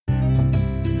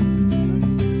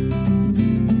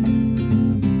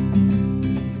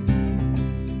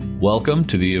Welcome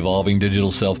to the Evolving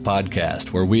Digital Self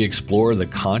podcast, where we explore the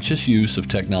conscious use of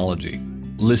technology.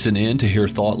 Listen in to hear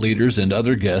thought leaders and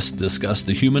other guests discuss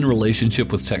the human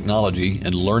relationship with technology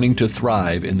and learning to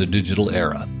thrive in the digital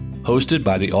era. Hosted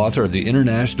by the author of the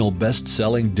international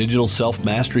best-selling Digital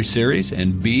Self-Mastery series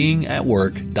and Being at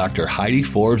Work, Dr. Heidi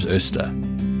Forbes Oster.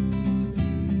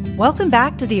 Welcome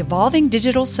back to the Evolving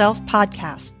Digital Self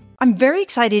podcast. I'm very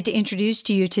excited to introduce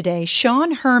to you today Sean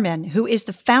Herman, who is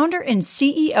the founder and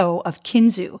CEO of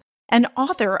Kinzu and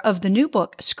author of the new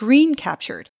book, Screen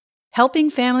Captured,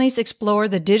 Helping Families Explore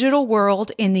the Digital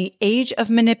World in the Age of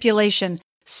Manipulation.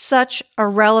 Such a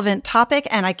relevant topic,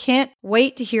 and I can't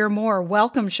wait to hear more.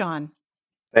 Welcome, Sean.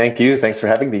 Thank you. Thanks for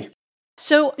having me.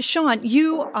 So, Sean,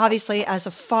 you obviously, as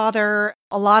a father,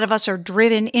 a lot of us are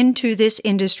driven into this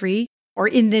industry, or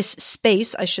in this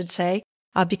space, I should say,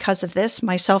 because of this,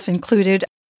 myself included.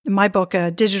 In my book,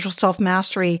 Digital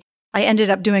Self-Mastery, I ended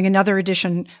up doing another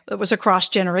edition that was across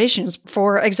generations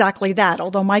for exactly that,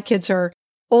 although my kids are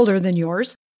older than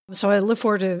yours. So I look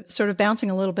forward to sort of bouncing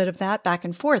a little bit of that back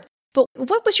and forth. But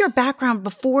what was your background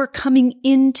before coming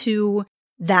into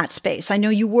that space? I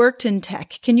know you worked in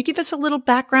tech. Can you give us a little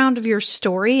background of your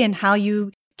story and how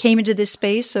you came into this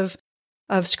space of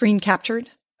Screen Captured?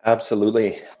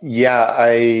 Absolutely.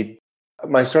 Yeah,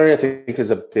 my story, I think,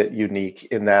 is a bit unique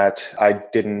in that I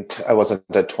wasn't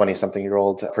a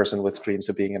 20-something-year-old person with dreams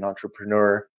of being an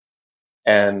entrepreneur.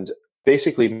 And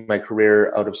basically, my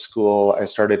career out of school, I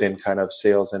started in kind of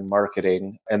sales and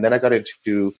marketing. And then I got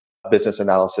into business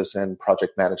analysis and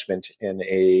project management in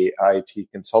a IT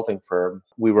consulting firm.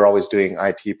 We were always doing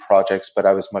IT projects, but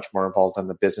I was much more involved on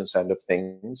the business end of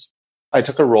things. I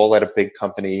took a role at a big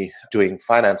company doing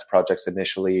finance projects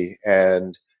initially,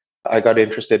 and I got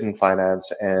interested in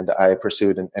finance, and I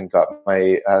pursued and got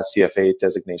my CFA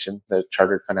designation, the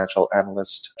Chartered Financial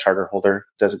Analyst Charter Holder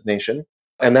designation.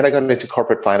 And then I got into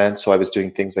corporate finance. So I was doing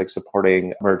things like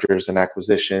supporting mergers and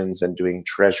acquisitions and doing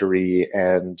treasury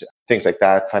and things like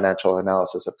that, financial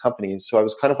analysis of companies. So I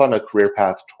was kind of on a career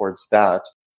path towards that.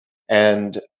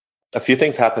 And a few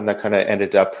things happened that kind of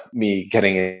ended up me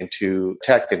getting into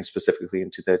tech and specifically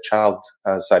into the child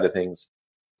side of things.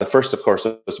 The first, of course,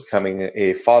 was becoming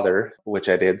a father, which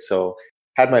I did. So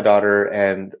had my daughter,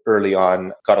 and early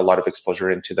on got a lot of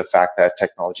exposure into the fact that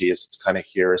technology is kind of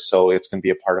here. So it's going to be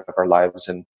a part of our lives,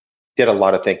 and did a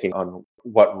lot of thinking on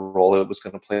what role it was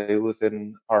going to play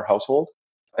within our household.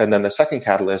 And then the second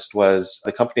catalyst was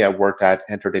the company I worked at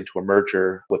entered into a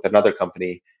merger with another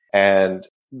company, and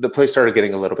the place started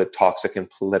getting a little bit toxic and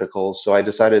political. So I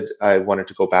decided I wanted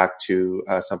to go back to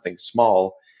something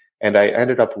small. And I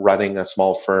ended up running a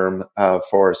small firm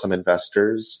for some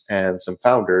investors and some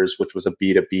founders, which was a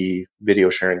B2B video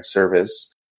sharing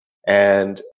service.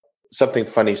 And something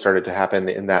funny started to happen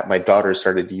in that my daughter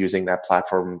started using that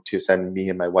platform to send me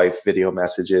and my wife video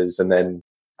messages, and then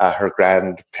her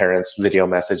grandparents video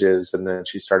messages. And then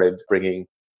she started bringing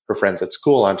her friends at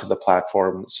school onto the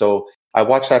platform. So I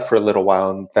watched that for a little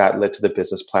while, and that led to the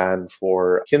business plan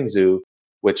for Kinzu,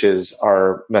 which is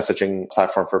our messaging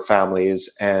platform for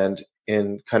families. And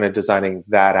in kind of designing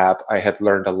that app, I had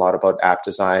learned a lot about app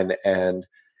design and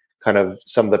kind of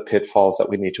some of the pitfalls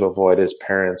that we need to avoid as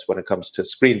parents when it comes to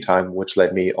screen time, which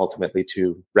led me ultimately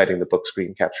to writing the book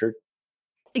Screen Captured.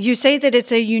 You say that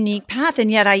it's a unique path,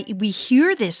 and yet we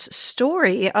hear this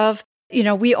story of,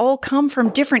 we all come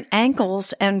from different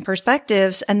angles and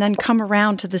perspectives and then come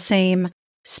around to the same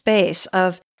space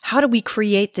of how do we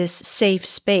create this safe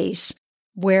space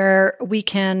where we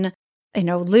can,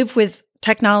 live with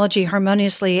technology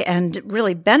harmoniously and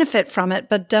really benefit from it,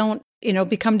 but don't,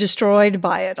 become destroyed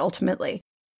by it ultimately.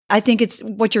 I think it's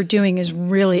what you're doing is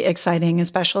really exciting,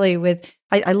 especially with,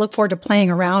 I look forward to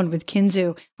playing around with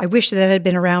Kinzu. I wish that had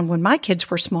been around when my kids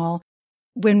were small.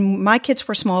 When my kids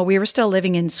were small, we were still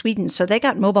living in Sweden, so they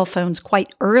got mobile phones quite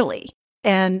early.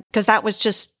 And because that was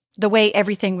just the way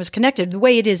everything was connected, the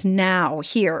way it is now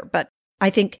here. But I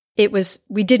think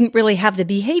we didn't really have the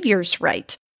behaviors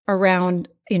right around,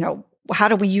 how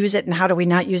do we use it and how do we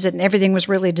not use it? And everything was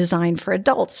really designed for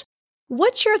adults.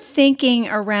 What's your thinking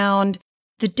around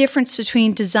the difference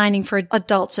between designing for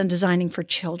adults and designing for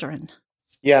children?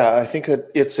 Yeah, I think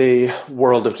that it's a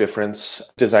world of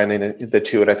difference designing the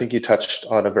two. And I think you touched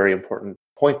on a very important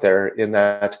point there in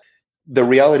that the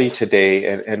reality today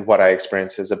and what I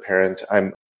experience as a parent,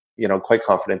 I'm quite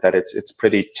confident that it's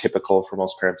pretty typical for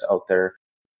most parents out there.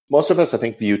 Most of us, I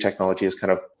think, view technology as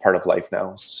kind of part of life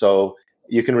now. So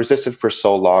you can resist it for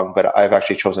so long, but I've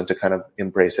actually chosen to kind of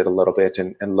embrace it a little bit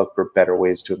and look for better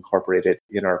ways to incorporate it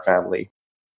in our family.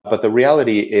 But the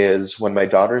reality is when my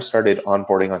daughter started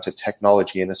onboarding onto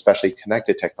technology and especially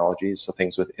connected technologies, so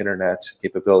things with internet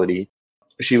capability,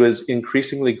 she was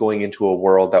increasingly going into a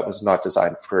world that was not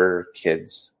designed for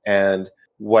kids. And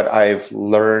what I've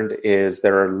learned is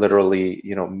there are literally,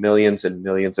 millions and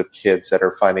millions of kids that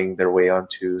are finding their way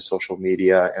onto social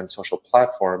media and social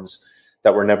platforms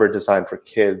that were never designed for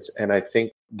kids. And I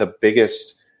think the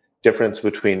biggest difference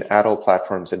between adult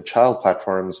platforms and child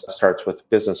platforms starts with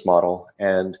business model.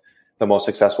 And the most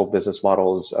successful business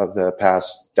models of the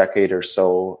past decade or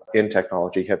so in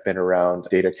technology have been around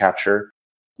data capture,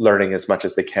 learning as much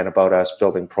as they can about us,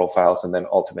 building profiles, and then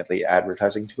ultimately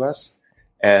advertising to us.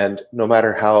 And no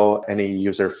matter how any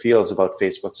user feels about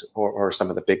Facebook or some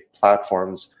of the big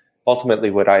platforms, ultimately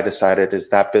what I decided is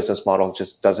that business model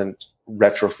just doesn't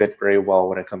retrofit very well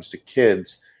when it comes to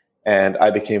kids. And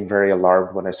I became very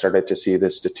alarmed when I started to see the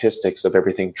statistics of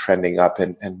everything trending up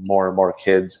and more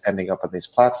kids ending up on these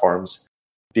platforms.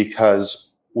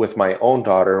 Because with my own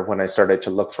daughter, when I started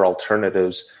to look for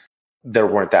alternatives, there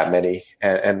weren't that many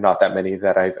and not that many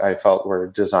that I felt were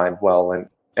designed well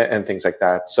and things like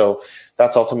that. So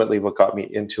that's ultimately what got me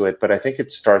into it. But I think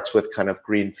it starts with kind of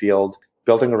greenfield,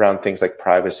 building around things like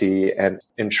privacy and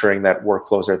ensuring that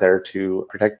workflows are there to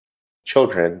protect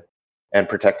children and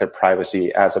protect their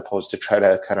privacy, as opposed to try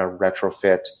to kind of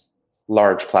retrofit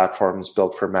large platforms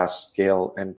built for mass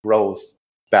scale and growth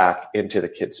back into the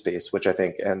kid space, which I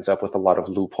think ends up with a lot of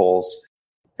loopholes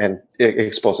and it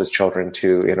exposes children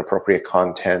to inappropriate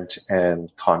content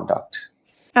and conduct.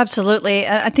 Absolutely.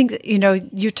 I think,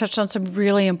 you touched on some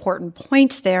really important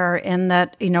points there in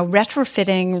that,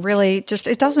 retrofitting really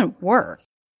it doesn't work.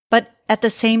 But at the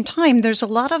same time, there's a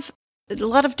lot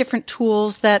of different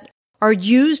tools that are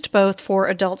used both for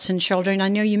adults and children. I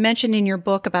know you mentioned in your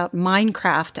book about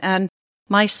Minecraft, and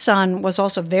my son was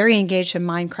also very engaged in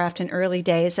Minecraft in early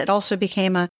days. It also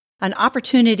became an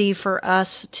opportunity for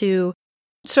us to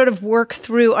sort of work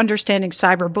through understanding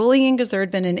cyberbullying, because there had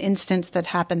been an instance that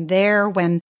happened there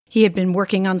when he had been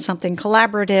working on something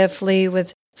collaboratively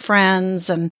with friends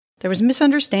and there was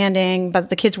misunderstanding, but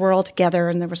the kids were all together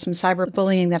and there was some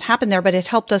cyberbullying that happened there, but it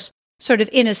helped us sort of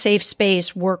in a safe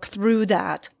space work through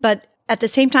that. But at the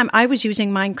same time, I was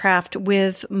using Minecraft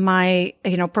with my,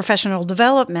 professional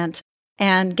development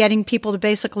and getting people to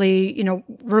basically,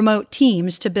 remote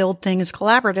teams to build things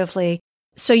collaboratively.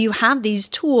 So you have these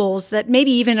tools that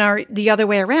maybe even are the other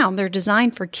way around. They're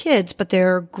designed for kids, but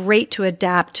they're great to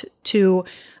adapt to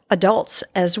adults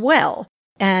as well.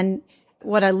 And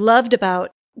what I loved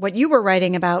about what you were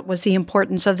writing about was the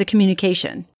importance of the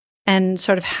communication and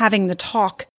sort of having the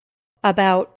talk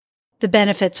about the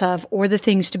benefits of or the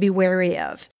things to be wary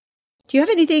of. Do you have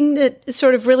anything that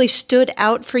sort of really stood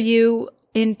out for you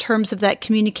in terms of that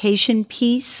communication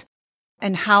piece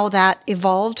and how that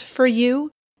evolved for you?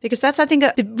 Because that's, I think,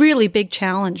 a really big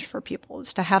challenge for people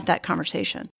is to have that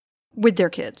conversation with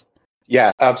their kids. Yeah,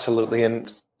 absolutely.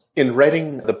 And in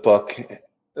writing the book,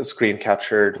 Screen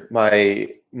Captured,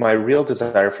 my real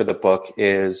desire for the book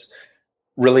is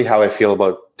really how I feel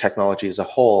about technology as a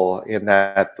whole, in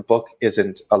that the book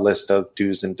isn't a list of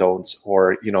do's and don'ts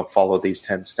or, follow these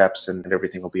 10 steps and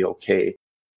everything will be okay.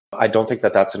 I don't think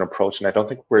that that's an approach, and I don't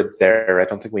think we're there. I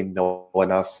don't think we know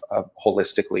enough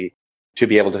holistically to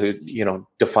be able to,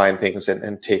 define things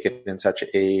and take it in such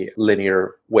a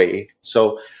linear way.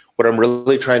 So what I'm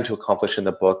really trying to accomplish in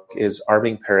the book is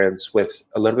arming parents with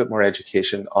a little bit more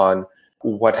education on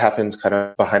what happens kind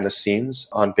of behind the scenes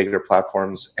on bigger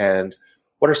platforms and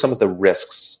what are some of the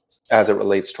risks as it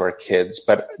relates to our kids.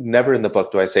 But never in the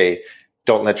book do I say,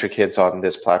 don't let your kids on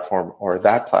this platform or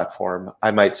that platform.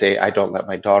 I might say, I don't let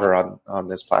my daughter on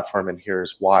this platform, and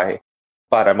here's why.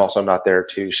 But I'm also not there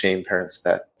to shame parents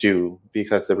that do,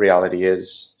 because the reality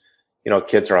is,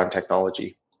 kids are on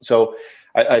technology. So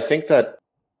I think that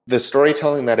the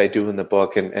storytelling that I do in the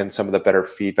book and some of the better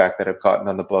feedback that I've gotten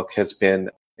on the book has been,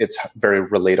 it's very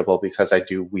relatable because I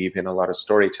do weave in a lot of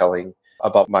storytelling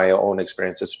about my own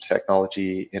experiences with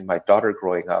technology in my daughter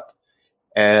growing up.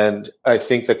 And I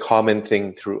think the common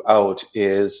thing throughout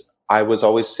is I was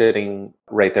always sitting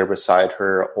right there beside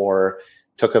her or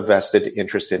took a vested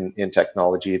interest in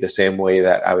technology the same way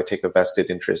that I would take a vested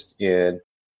interest in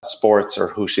sports or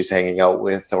who she's hanging out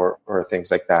with or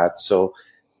things like that. So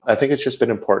I think it's just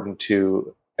been important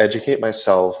to educate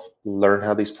myself, learn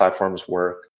how these platforms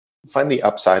work, find the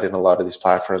upside in a lot of these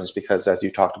platforms, because as you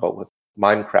talked about with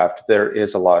Minecraft, there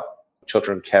is a lot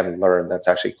children can learn that's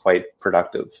actually quite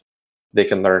productive. They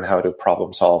can learn how to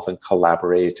problem solve and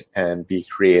collaborate and be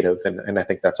creative. And I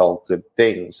think that's all good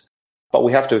things. But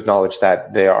we have to acknowledge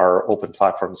that there are open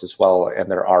platforms as well,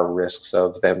 and there are risks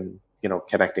of them,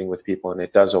 connecting with people. And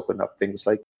it does open up things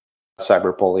like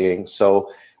cyberbullying.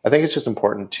 So I think it's just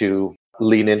important to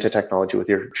lean into technology with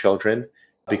your children,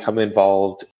 become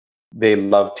involved. They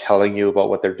love telling you about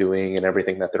what they're doing and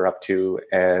everything that they're up to.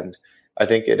 And I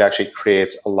think it actually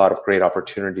creates a lot of great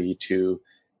opportunity to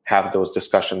have those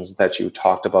discussions that you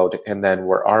talked about. And then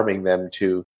we're arming them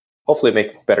to hopefully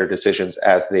make better decisions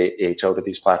as they age out of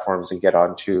these platforms and get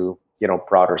onto,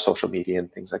 broader social media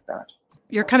and things like that.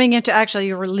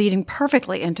 You were leading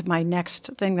perfectly into my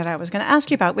next thing that I was going to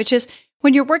ask you about, which is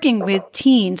when you're working with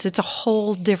teens, it's a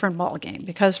whole different ballgame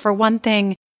because for one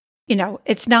thing,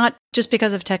 it's not just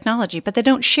because of technology, but they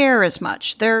don't share as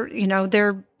much.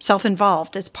 They're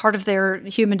self-involved. It's part of their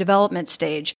human development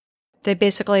stage. They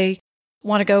basically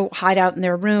want to go hide out in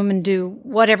their room and do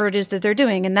whatever it is that they're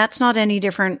doing. And that's not any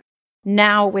different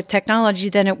now with technology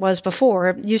than it was before.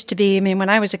 It used to be, when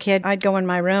I was a kid, I'd go in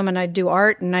my room and I'd do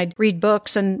art and I'd read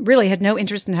books and really had no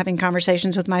interest in having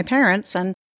conversations with my parents.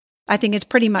 And I think it's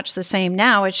pretty much the same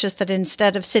now. It's just that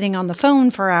instead of sitting on the phone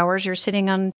for hours, you're sitting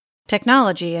on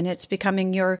technology and it's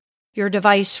becoming your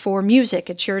device for music.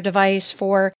 It's your device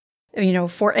for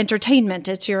entertainment.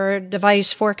 It's your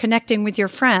device for connecting with your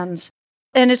friends.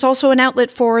 And it's also an outlet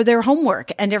for their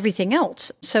homework and everything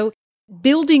else. So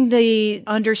building the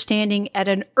understanding at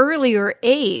an earlier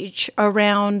age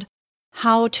around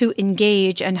how to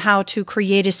engage and how to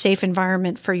create a safe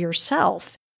environment for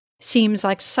yourself seems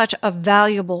like such a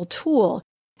valuable tool.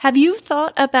 Have you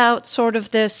thought about sort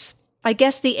of this, I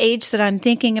guess the age that I'm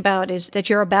thinking about is that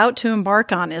you're about to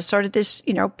embark on is sort of this,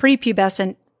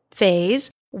 prepubescent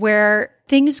phase where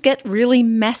things get really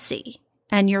messy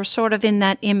and you're sort of in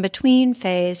that in-between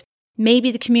phase.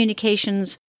 Maybe the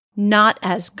communication's not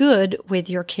as good with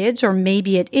your kids, or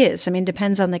maybe it is.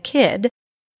 Depends on the kid.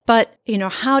 But,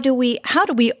 how do we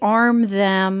arm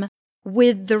them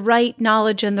with the right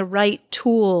knowledge and the right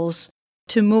tools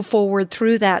to move forward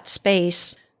through that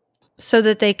space so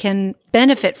that they can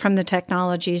benefit from the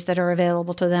technologies that are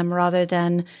available to them rather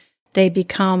than they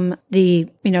become the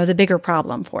bigger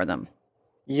problem for them?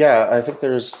 Yeah, I think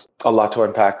there's a lot to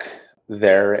unpack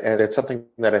there. And it's something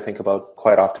that I think about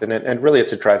quite often. And really,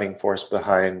 it's a driving force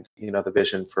behind, the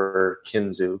vision for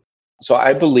Kinzu. So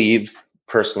I believe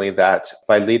personally that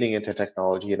by leaning into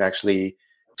technology and actually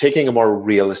taking a more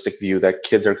realistic view that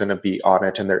kids are going to be on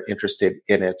it and they're interested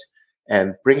in it,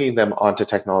 and bringing them onto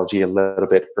technology a little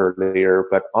bit earlier,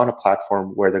 but on a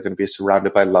platform where they're going to be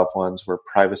surrounded by loved ones, where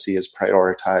privacy is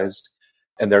prioritized,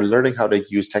 and they're learning how to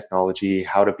use technology,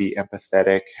 how to be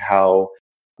empathetic,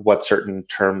 what certain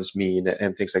terms mean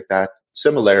and things like that.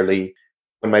 Similarly,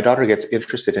 when my daughter gets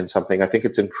interested in something, I think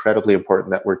it's incredibly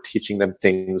important that we're teaching them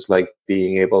things like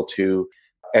being able to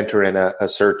enter in a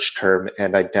search term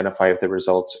and identify if the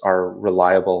results are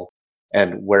reliable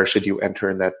and where should you enter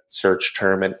in that search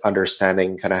term, and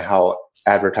understanding kind of how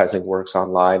advertising works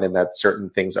online and that certain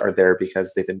things are there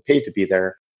because they've been paid to be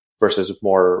there versus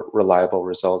more reliable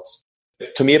results.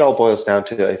 To me, it all boils down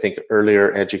to, I think,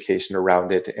 earlier education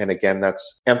around it. And again,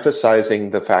 that's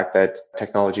emphasizing the fact that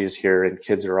technology is here and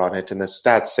kids are on it. And the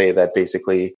stats say that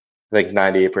basically, I think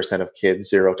 98% of kids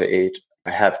 0 to 8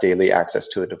 have daily access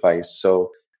to a device. So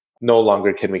no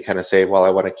longer can we kind of say, well, I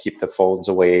want to keep the phones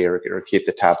away or keep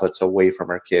the tablets away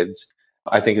from our kids.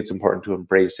 I think it's important to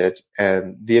embrace it.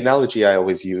 And the analogy I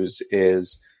always use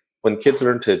is, when kids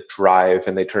learn to drive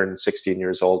and they turn 16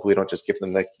 years old, we don't just give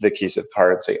them the keys to the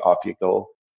car and say, off you go.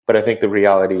 But I think the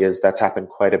reality is that's happened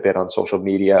quite a bit on social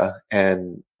media,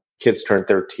 and kids turn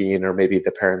 13, or maybe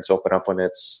the parents open up when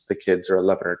the kids are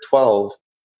 11 or 12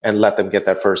 and let them get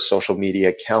that first social media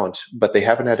account, but they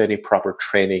haven't had any proper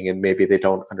training, and maybe they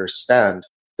don't understand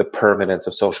the permanence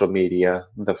of social media,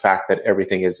 the fact that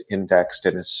everything is indexed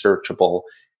and is searchable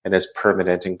and is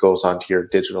permanent and goes onto your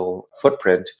digital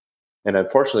footprint. And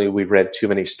unfortunately, we've read too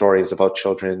many stories about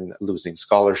children losing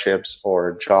scholarships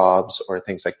or jobs or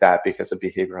things like that because of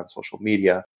behavior on social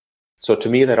media. So to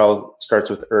me, that all starts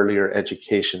with earlier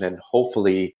education. And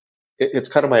hopefully, it's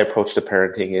kind of my approach to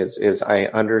parenting is I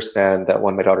understand that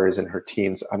when my daughter is in her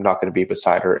teens, I'm not going to be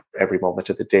beside her every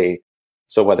moment of the day.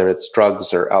 So whether it's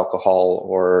drugs or alcohol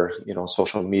or,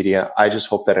 social media, I just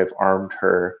hope that I've armed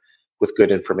her with good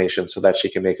information so that she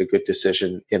can make a good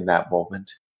decision in that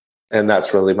moment. And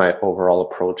that's really my overall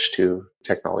approach to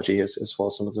technology as well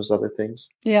as some of those other things.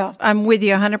 Yeah, I'm with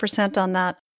you 100% on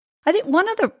that. I think one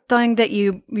other thing that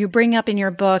you bring up in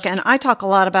your book, and I talk a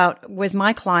lot about with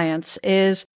my clients,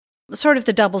 is sort of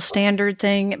the double standard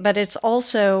thing. But it's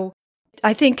also,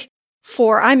 I think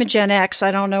I'm a Gen X,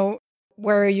 I don't know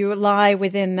where you lie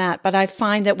within that, but I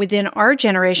find that within our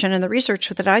generation and the research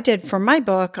that I did for my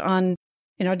book on,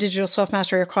 digital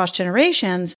self-mastery across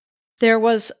generations, there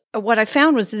was what I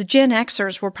found was the Gen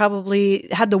Xers were probably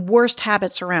had the worst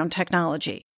habits around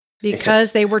technology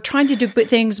because they were trying to do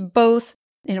things both,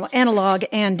 analog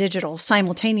and digital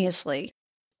simultaneously.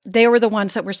 They were the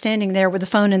ones that were standing there with the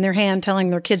phone in their hand telling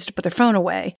their kids to put their phone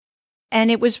away.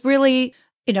 And it was really,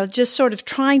 just sort of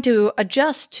trying to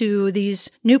adjust to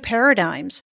these new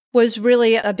paradigms was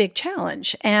really a big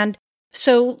challenge. And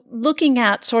so looking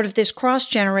at sort of this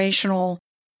cross-generational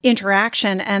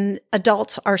interaction and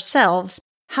adults ourselves,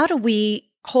 how do we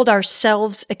hold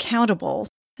ourselves accountable?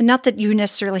 And not that you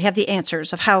necessarily have the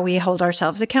answers of how we hold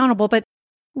ourselves accountable, but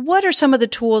what are some of the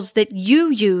tools that you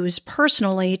use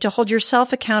personally to hold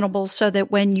yourself accountable so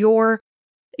that when you're,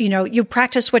 you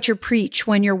practice what you preach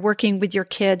when you're working with your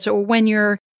kids or when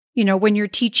you're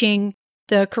teaching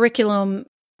the curriculum,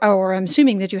 or I'm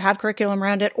assuming that you have curriculum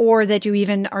around it, or that you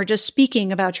even are just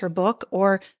speaking about your book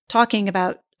or talking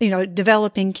about,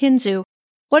 developing Kinzu.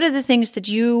 What are the things that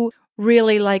you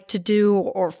really like to do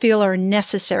or feel are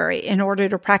necessary in order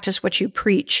to practice what you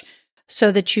preach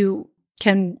so that you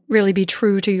can really be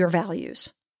true to your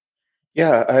values?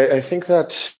 Yeah, I think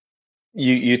that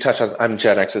you touched on, I'm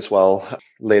Gen X as well.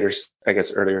 Later, I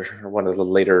guess earlier, one of the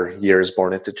later years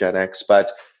born into Gen X,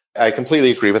 but I completely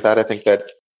agree with that. I think that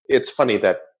it's funny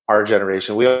that our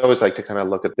generation, we always like to kind of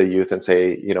look at the youth and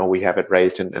say, we have it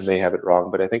right and they have it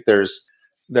wrong. But I think there's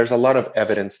a lot of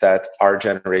evidence that our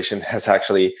generation has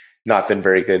actually not been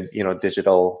very good,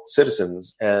 digital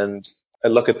citizens. And I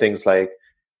look at things like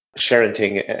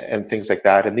sharenting and things like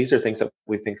that. And these are things that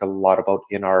we think a lot about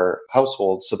in our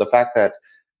household. So the fact that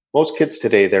most kids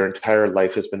today, their entire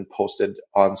life has been posted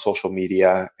on social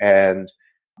media and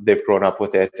they've grown up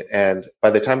with it. And by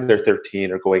the time they're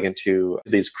 13 or going into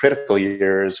these critical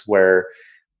years where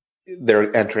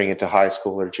they're entering into high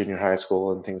school or junior high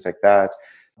school and things like that,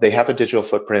 they have a digital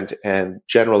footprint. And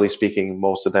generally speaking,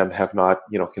 most of them have not,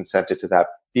 consented to that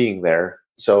being there.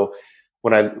 So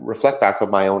when I reflect back on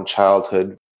my own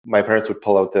childhood, my parents would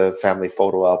pull out the family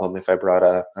photo album if I brought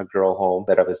a girl home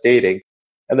that I was dating.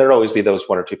 And there'd always be those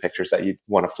one or two pictures that you'd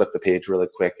want to flip the page really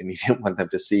quick and you didn't want them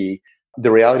to see.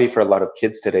 The reality for a lot of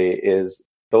kids today is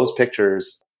those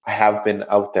pictures have been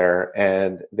out there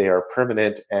and they are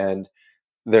permanent and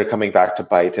they're coming back to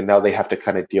bite. And now they have to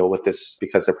kind of deal with this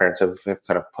because their parents have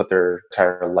kind of put their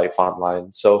entire life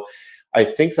online. So I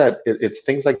think that it's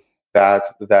things like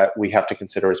that we have to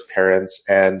consider as parents,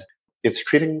 and it's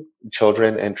treating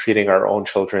children and treating our own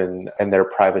children and their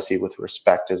privacy with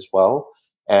respect as well.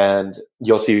 And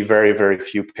you'll see very, very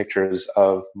few pictures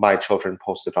of my children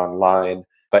posted online,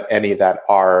 but any that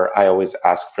are, I always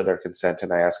ask for their consent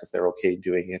and I ask if they're okay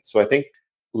doing it. So I think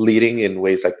leading in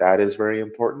ways like that is very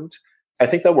important. I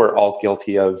think that we're all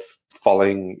guilty of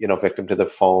falling, victim to the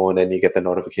phone, and you get the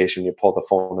notification, you pull the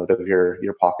phone out of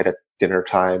your pocket at dinner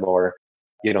time or,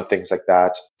 things like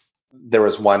that. There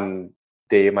was one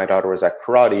day my daughter was at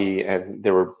karate and they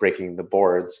were breaking the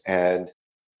boards, and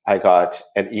I got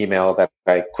an email that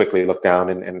I quickly looked down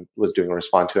and was doing a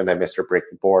response to, and I missed her break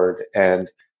the board. And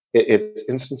it's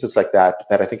instances like that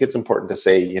I think it's important to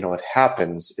say, it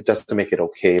happens. It doesn't make it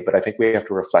okay, but I think we have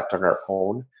to reflect on our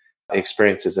own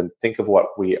experiences and think of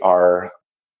what we are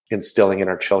instilling in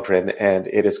our children. And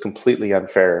it is completely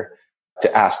unfair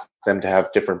to ask them to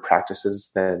have different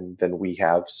practices than we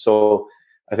have. So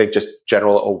I think just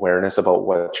general awareness about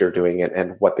what you're doing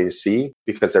and what they see,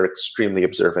 because they're extremely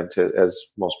observant, as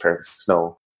most parents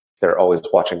know. They're always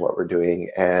watching what we're doing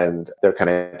and they're kind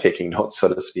of taking notes,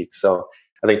 so to speak. So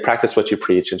I think practice what you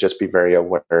preach and just be very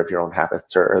aware of your own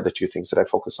habits are the two things that I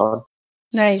focus on.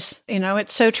 Nice.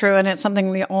 It's so true. And it's something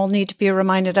we all need to be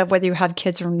reminded of, whether you have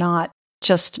kids or not.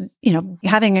 Just,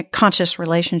 having a conscious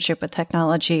relationship with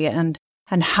technology and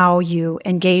how you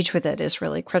engage with it is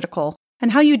really critical,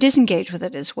 and how you disengage with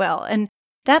it as well. And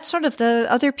that's sort of the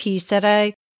other piece that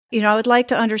I would like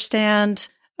to understand.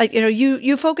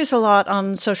 You focus a lot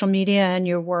on social media and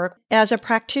your work as a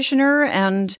practitioner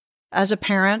and as a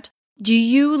parent. Do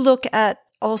you look at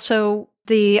also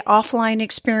the offline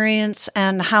experience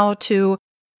and how to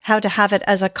have it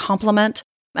as a complement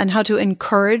and how to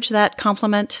encourage that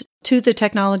complement to the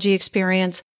technology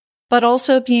experience, but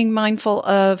also being mindful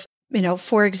of,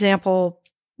 for example,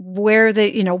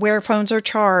 where phones are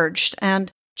charged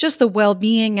and just the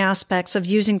well-being aspects of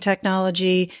using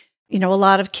technology. A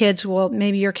lot of kids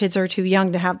maybe your kids are too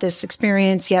young to have this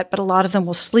experience yet, but a lot of them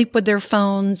will sleep with their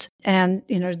phones and,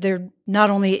 they're not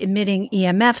only emitting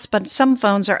EMFs, but some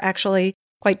phones are actually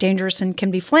quite dangerous and can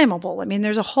be flammable. I mean,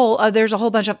 there's a whole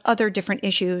bunch of other different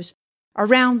issues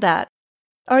around that.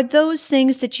 Are those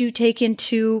things that you take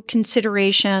into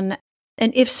consideration?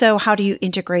 And if so, how do you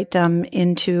integrate them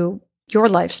into your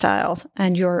lifestyle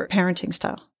and your parenting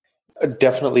style?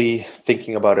 Definitely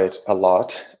thinking about it a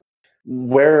lot.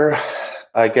 Where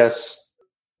I guess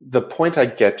the point I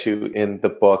get to in the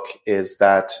book is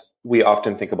that we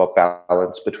often think about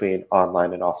balance between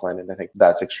online and offline, and I think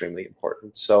that's extremely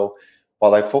important. So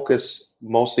while I focus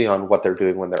mostly on what they're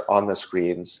doing when they're on the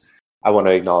screens, I want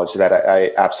to acknowledge that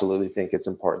I absolutely think it's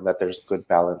important that there's good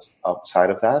balance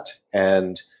outside of that.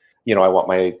 And, I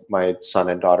want my son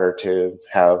and daughter to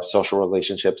have social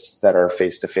relationships that are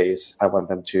face to face. I want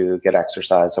them to get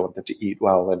exercise. I want them to eat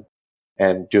well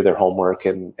and do their homework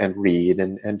and read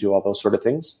and do all those sort of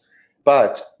things.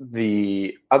 But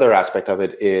the other aspect of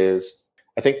it is,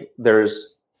 I think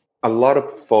there's a lot of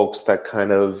folks that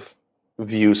kind of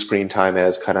view screen time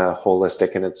as kind of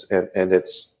holistic and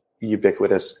it's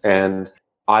ubiquitous. And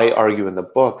I argue in the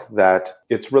book that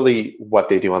it's really what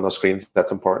they do on those screens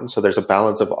that's important. So there's a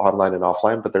balance of online and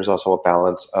offline, but there's also a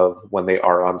balance of when they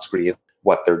are on screen,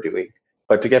 what they're doing.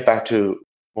 But to get back to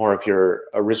more of your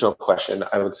original question,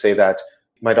 I would say that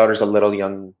my daughter's a little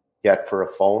young yet for a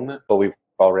phone, but we've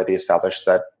already established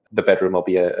that the bedroom will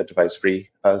be a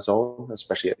device-free zone,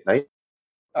 especially at night.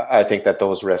 I think that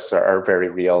those risks are very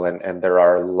real, and there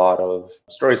are a lot of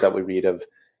stories that we read of.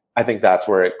 I think that's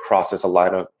where it crosses a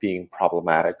line of being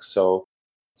problematic. So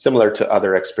similar to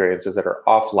other experiences that are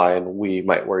offline, we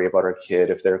might worry about our kid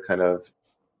if they're kind of,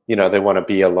 they want to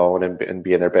be alone and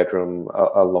be in their bedroom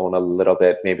alone a little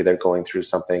bit. Maybe they're going through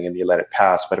something and you let it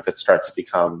pass. But if it starts to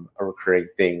become a recurring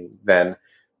thing, then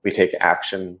we take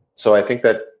action. So I think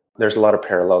that there's a lot of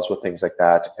parallels with things like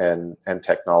that and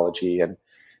technology. And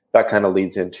that kind of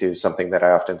leads into something that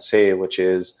I often say, which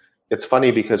is, it's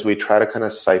funny because we try to kind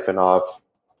of siphon off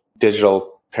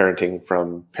digital parenting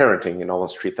from parenting and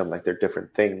almost treat them like they're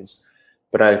different things.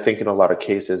 But I think in a lot of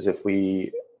cases,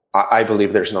 I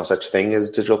believe there's no such thing as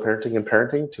digital parenting and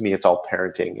parenting. To me, it's all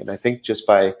parenting. And I think just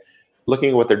by looking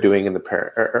at what they're doing in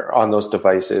on those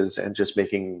devices and just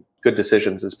making good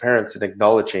decisions as parents and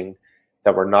acknowledging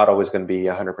that we're not always going to be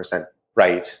 100%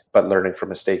 right, but learning from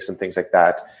mistakes and things like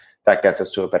that, that gets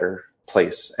us to a better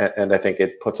place. And I think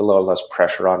it puts a little less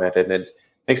pressure on it, and it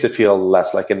makes it feel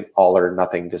less like an all or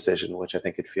nothing decision, which I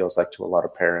think it feels like to a lot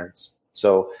of parents.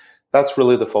 So that's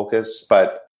really the focus.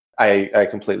 But I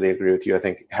completely agree with you. I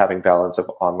think having balance of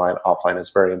online, offline is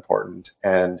very important.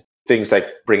 And things like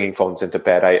bringing phones into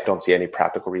bed, I don't see any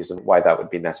practical reason why that would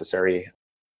be necessary.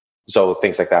 So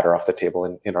things like that are off the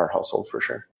table in our household for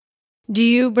sure. Do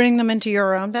you bring them into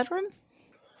your own bedroom?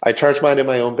 I charge mine in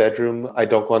my own bedroom. I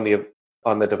don't go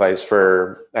on the device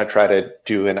I try to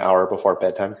do an hour before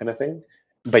bedtime kind of thing.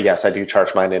 But yes, I do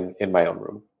charge mine in my own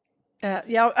room.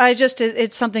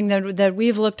 It's something that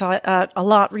we've looked at a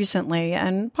lot recently.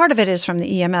 And part of it is from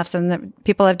the EMFs, and that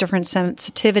people have different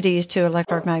sensitivities to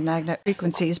electromagnetic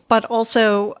frequencies. But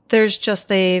also there's just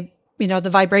the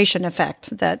vibration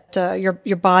effect that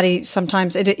your body,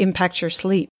 sometimes it impacts your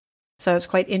sleep. So it's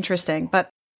quite interesting. But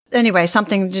anyway,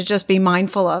 something to just be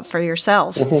mindful of for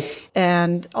yourself.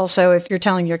 And also, if you're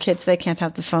telling your kids they can't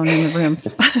have the phone in the room.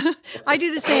 I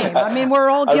do the same. I mean, we're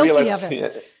all guilty of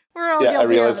it. I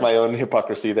realized my own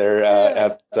hypocrisy there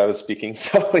as I was speaking.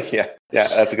 So yeah,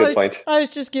 that's a good point. I was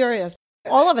just curious.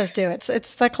 All of us do. It's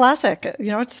the classic.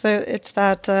 It's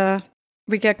that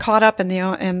we get caught up in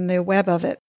the web of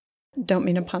it. Don't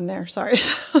mean a pun there. Sorry,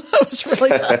 that was really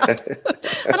bad.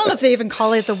 I don't know if they even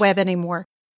call it the web anymore.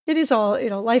 It is all,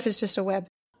 life is just a web.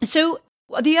 So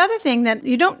the other thing that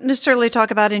you don't necessarily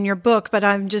talk about in your book, but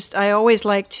I always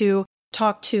like to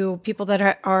talk to people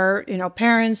that are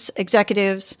parents,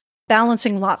 executives,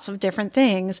 balancing lots of different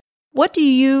things. What do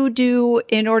you do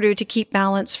in order to keep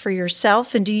balance for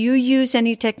yourself? And do you use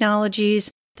any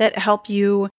technologies that help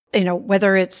you,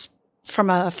 whether it's from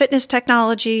a fitness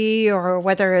technology or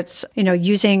whether it's,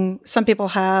 using, some people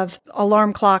have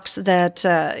alarm clocks that,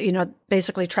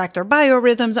 basically track their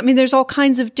biorhythms. I mean, there's all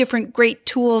kinds of different great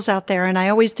tools out there. And I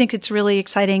always think it's really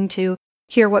exciting to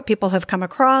hear what people have come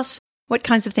across, what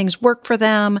kinds of things work for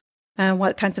them, and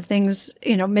what kinds of things,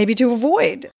 maybe to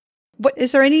avoid.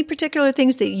 Is there any particular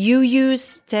things that you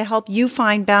use to help you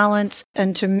find balance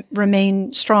and to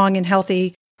remain strong and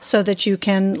healthy so that you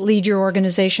can lead your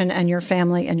organization and your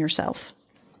family and yourself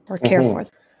or care for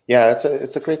them? Yeah,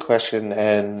 it's a great question.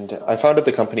 And I founded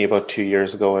the company about 2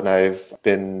 years ago, and I've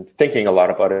been thinking a lot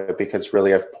about it because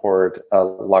really I've poured a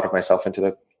lot of myself into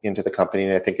the company.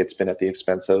 And I think it's been at the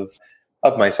expense of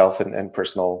myself and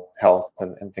personal health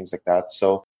and things like that.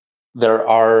 So there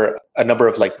are a number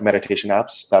of meditation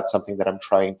apps. That's something that I'm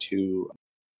trying to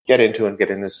get into and get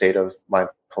in a state of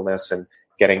mindfulness and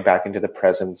getting back into the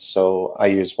present. So I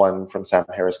use one from Sam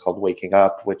Harris called Waking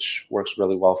Up, which works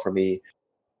really well for me.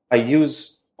 I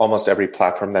use almost every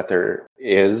platform that there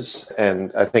is.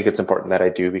 And I think it's important that I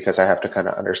do because I have to kind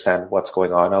of understand what's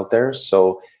going on out there.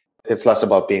 So it's less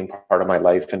about being part of my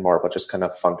life and more about just kind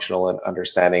of functional and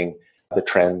understanding the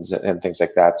trends and things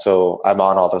like that. So I'm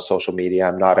on all the social media.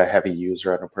 I'm not a heavy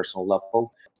user on a personal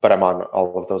level, but I'm on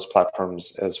all of those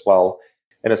platforms as well.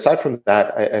 And aside from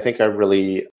that, I think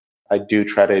I do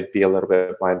try to be a little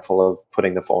bit mindful of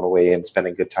putting the phone away and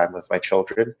spending good time with my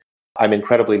children. I'm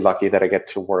incredibly lucky that I get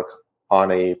to work on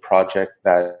a project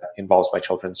that involves my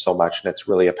children so much. And it's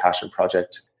really a passion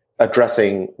project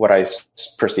addressing what I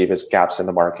perceive as gaps in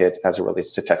the market as it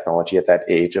relates to technology at that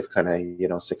age of kind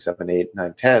of, 6, 7, 8,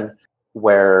 9, 10,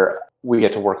 where we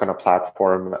get to work on a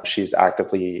platform. She's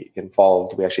actively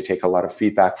involved. We actually take a lot of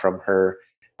feedback from her.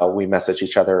 We message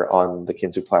each other on the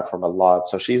Kinzu platform a lot.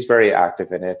 So she's very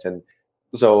active in it. And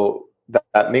so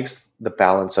that makes the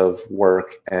balance of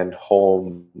work and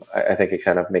home, I think it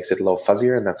kind of makes it a little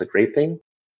fuzzier, and that's a great thing.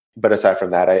 But aside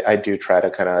from that, I do try to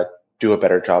kind of do a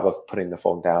better job of putting the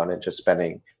phone down and just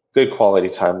spending good quality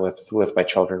time with my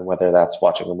children, whether that's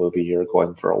watching a movie or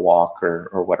going for a walk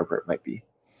or whatever it might be.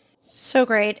 So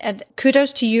great. And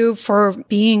kudos to you for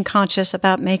being conscious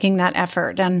about making that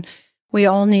effort. And we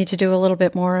all need to do a little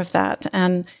bit more of that.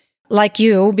 And like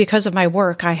you, because of my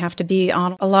work, I have to be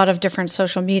on a lot of different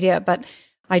social media, but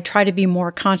I try to be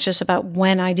more conscious about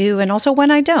when I do and also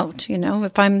when I don't.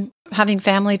 If I'm having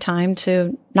family time,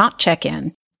 to not check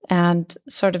in and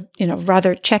sort of,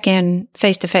 rather check in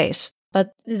face to face.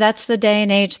 But that's the day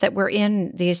and age that we're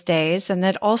in these days. And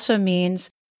that also means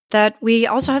that we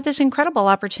also have this incredible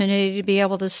opportunity to be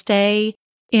able to stay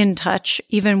in touch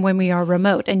even when we are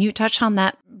remote. And you touched on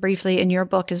that briefly in your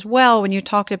book as well, when you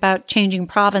talked about changing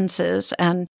provinces.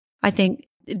 And I think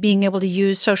being able to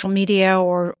use social media,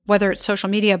 or whether it's social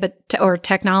media, or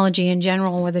technology in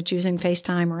general, whether it's using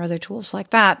FaceTime or other tools like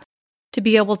that, to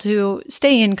be able to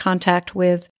stay in contact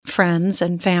with friends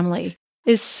and family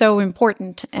is so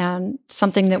important, and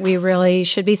something that we really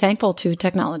should be thankful to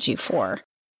technology for.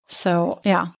 So,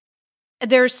 yeah.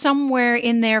 There's somewhere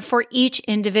in there for each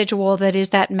individual that is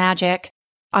that magic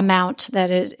amount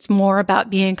that is more about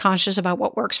being conscious about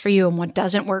what works for you and what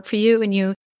doesn't work for you. And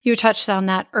you touched on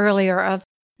that earlier, of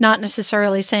not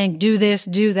necessarily saying do this,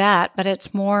 do that, but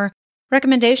it's more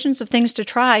recommendations of things to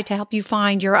try to help you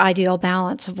find your ideal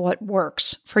balance of what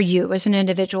works for you as an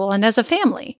individual and as a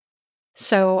family.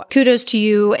 So kudos to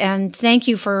you, and thank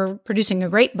you for producing a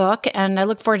great book. And I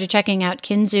look forward to checking out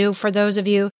Kinzu for those of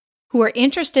you who are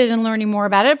interested in learning more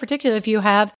about it, particularly if you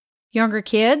have younger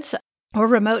kids or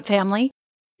remote family.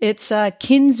 It's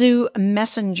Kinzu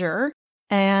Messenger,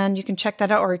 and you can check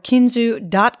that out, or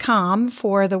kinzu.com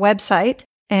for the website.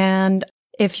 And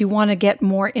if you want to get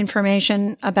more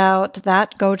information about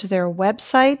that, go to their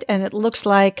website. And it looks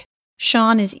like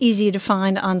Sean is easy to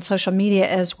find on social media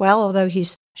as well, although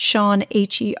he's Sean,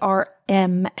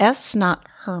 Herms, not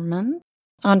Herman,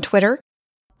 on Twitter.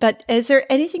 But is there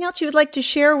anything else you would like to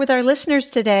share with our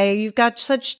listeners today? You've got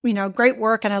such, great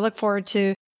work, and I look forward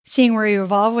to seeing where you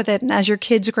evolve with it. And as your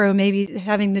kids grow, maybe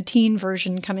having the teen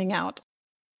version coming out.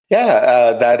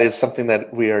 Yeah, that is something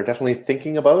that we are definitely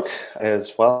thinking about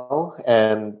as well.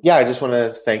 And yeah, I just want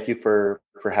to thank you for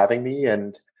having me.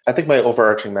 And I think my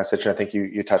overarching message, and I think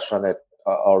you touched on it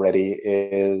already,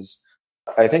 is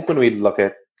I think when we look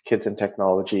at kids and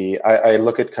technology, I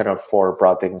look at kind of 4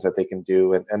 broad things that they can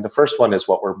do. And the first one is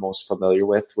what we're most familiar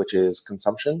with, which is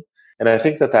consumption. And I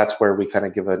think that that's where we kind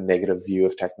of give a negative view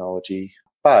of technology.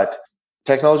 But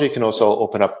technology can also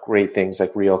open up great things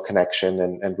like real connection.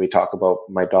 And we talk about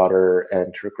my daughter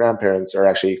and her grandparents are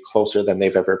actually closer than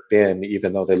they've ever been,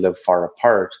 even though they live far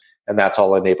apart. And that's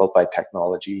all enabled by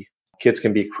technology. Kids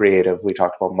can be creative. We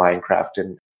talked about Minecraft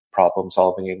and problem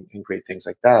solving and great things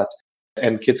like that.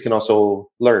 And kids can also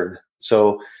learn.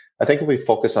 So I think if we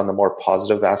focus on the more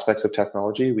positive aspects of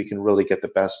technology, we can really get the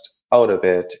best out of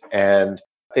it. And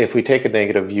if we take a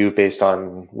negative view based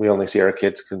on we only see our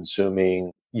kids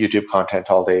consuming YouTube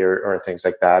content all day or things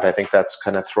like that, I think that's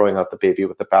kind of throwing out the baby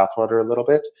with the bathwater a little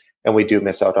bit. And we do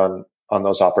miss out on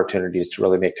those opportunities to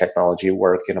really make technology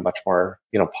work in a much more,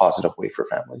 positive way for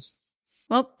families.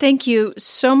 Well, thank you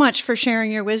so much for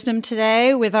sharing your wisdom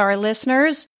today with our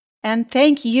listeners. And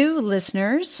thank you,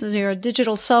 listeners, your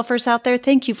digital selfers out there.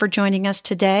 Thank you for joining us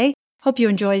today. Hope you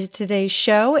enjoyed today's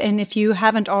show. And if you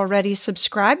haven't already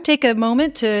subscribed, take a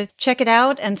moment to check it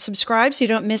out and subscribe so you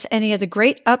don't miss any of the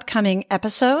great upcoming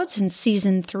episodes in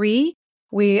season 3.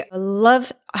 We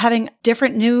love having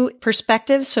different new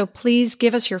perspectives. So please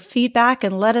give us your feedback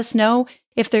and let us know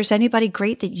if there's anybody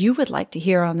great that you would like to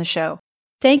hear on the show.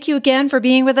 Thank you again for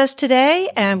being with us today,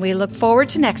 and we look forward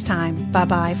to next time.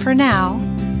 Bye-bye for now.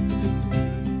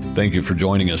 Thank you for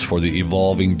joining us for the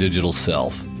Evolving Digital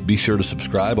Self. Be sure to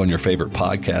subscribe on your favorite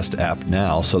podcast app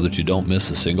now so that you don't miss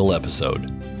a single episode.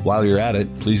 While you're at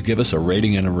it, please give us a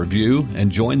rating and a review and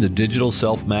join the Digital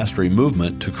Self-Mastery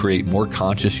movement to create more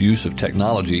conscious use of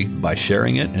technology by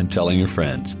sharing it and telling your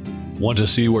friends. Want to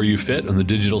see where you fit on the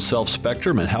digital self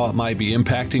spectrum and how it might be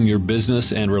impacting your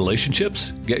business and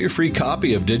relationships? Get your free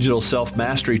copy of Digital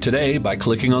Self-Mastery today by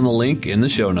clicking on the link in the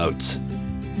show notes.